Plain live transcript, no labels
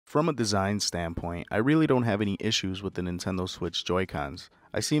From a design standpoint, I really don't have any issues with the Nintendo Switch Joy-Cons.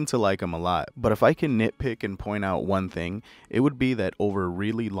 I seem to like them a lot, but if I can nitpick and point out one thing, it would be that over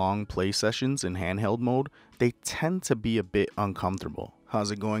really long play sessions in handheld mode, they tend to be a bit uncomfortable. How's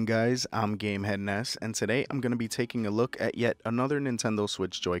it going, guys? I'm GameheadNess, and today I'm going to be taking a look at yet another Nintendo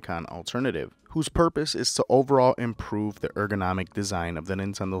Switch Joy-Con alternative, whose purpose is to overall improve the ergonomic design of the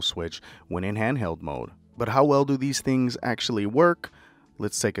Nintendo Switch when in handheld mode. But how well do these things actually work?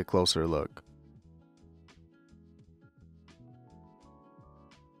 Let's take a closer look.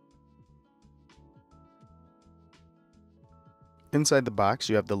 Inside the box,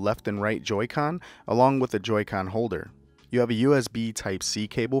 you have the left and right Joy-Con, along with a Joy-Con holder. You have a USB Type-C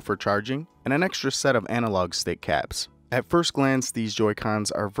cable for charging, and an extra set of analog stick caps. At first glance, these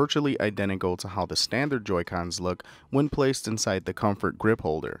Joy-Cons are virtually identical to how the standard Joy-Cons look when placed inside the comfort grip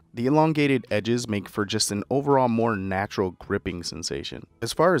holder. The elongated edges make for just an overall more natural gripping sensation.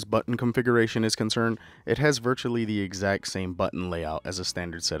 As far as button configuration is concerned, it has virtually the exact same button layout as a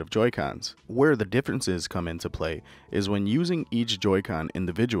standard set of Joy-Cons. Where the differences come into play is when using each Joy-Con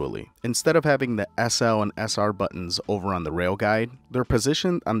individually. Instead of having the SL and SR buttons over on the rail guide, they're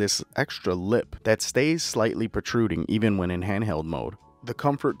positioned on this extra lip that stays slightly protruding even when in handheld mode. The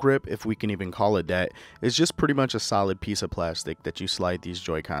comfort grip, if we can even call it that, is just pretty much a solid piece of plastic that you slide these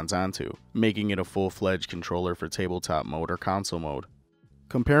Joy-Cons onto, making it a full-fledged controller for tabletop mode or console mode.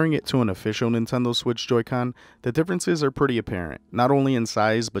 Comparing it to an official Nintendo Switch Joy-Con, the differences are pretty apparent, not only in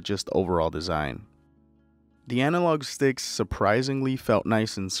size but just overall design. The analog sticks surprisingly felt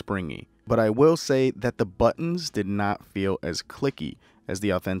nice and springy, but I will say that the buttons did not feel as clicky as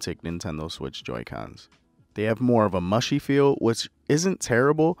the authentic Nintendo Switch Joy-Cons. They have more of a mushy feel, which isn't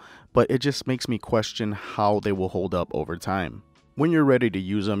terrible, but it just makes me question how they will hold up over time. When you're ready to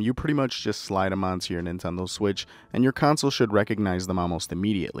use them, you pretty much just slide them onto your Nintendo Switch, and your console should recognize them almost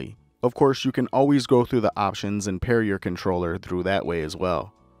immediately. Of course, you can always go through the options and pair your controller through that way as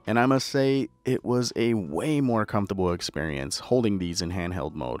well. And I must say, it was a way more comfortable experience holding these in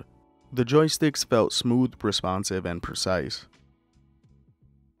handheld mode. The joysticks felt smooth, responsive, and precise.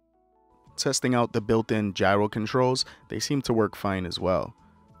 Testing out the built-in gyro controls, they seem to work fine as well.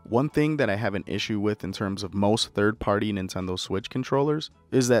 One thing that I have an issue with in terms of most third-party Nintendo Switch controllers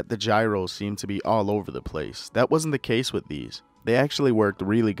is that the gyros seem to be all over the place. That wasn't the case with these. They actually worked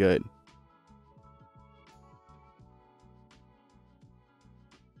really good.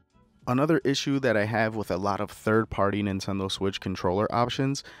 Another issue that I have with a lot of third-party Nintendo Switch controller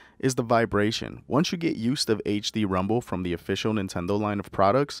options is the vibration. Once you get used to HD Rumble from the official Nintendo line of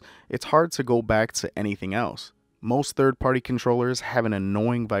products, it's hard to go back to anything else. Most third-party controllers have an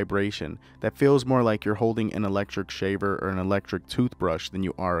annoying vibration that feels more like you're holding an electric shaver or an electric toothbrush than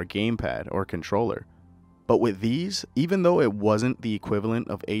you are a gamepad or controller. But with these, even though it wasn't the equivalent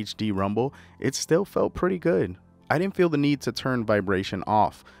of HD Rumble, it still felt pretty good. I didn't feel the need to turn vibration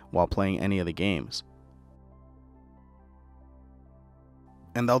off while playing any of the games.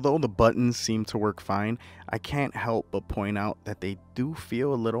 And although the buttons seem to work fine, I can't help but point out that they do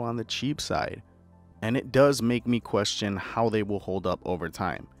feel a little on the cheap side. And it does make me question how they will hold up over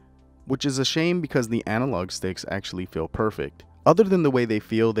time. Which is a shame because the analog sticks actually feel perfect. Other than the way they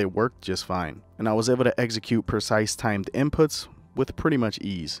feel, they worked just fine. And I was able to execute precise timed inputs with pretty much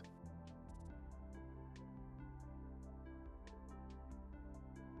ease.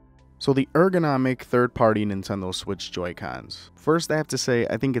 So the ergonomic third-party Nintendo Switch Joy-Cons. First, I have to say,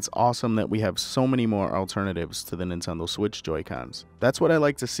 I think it's awesome that we have so many more alternatives to the Nintendo Switch Joy-Cons. That's what I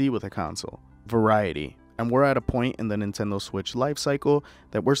like to see with a console. Variety. And we're at a point in the Nintendo Switch life cycle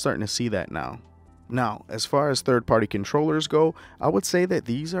that we're starting to see that now. Now, as far as third-party controllers go, I would say that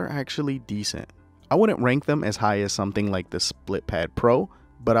these are actually decent. I wouldn't rank them as high as something like the SplitPad Pro,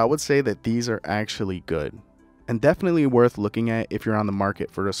 but I would say that these are actually good. And definitely worth looking at if you're on the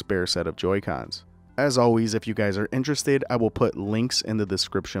market for a spare set of Joy-Cons. As always, if you guys are interested, I will put links in the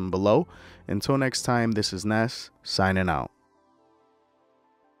description below. Until next time, this is Ness, signing out.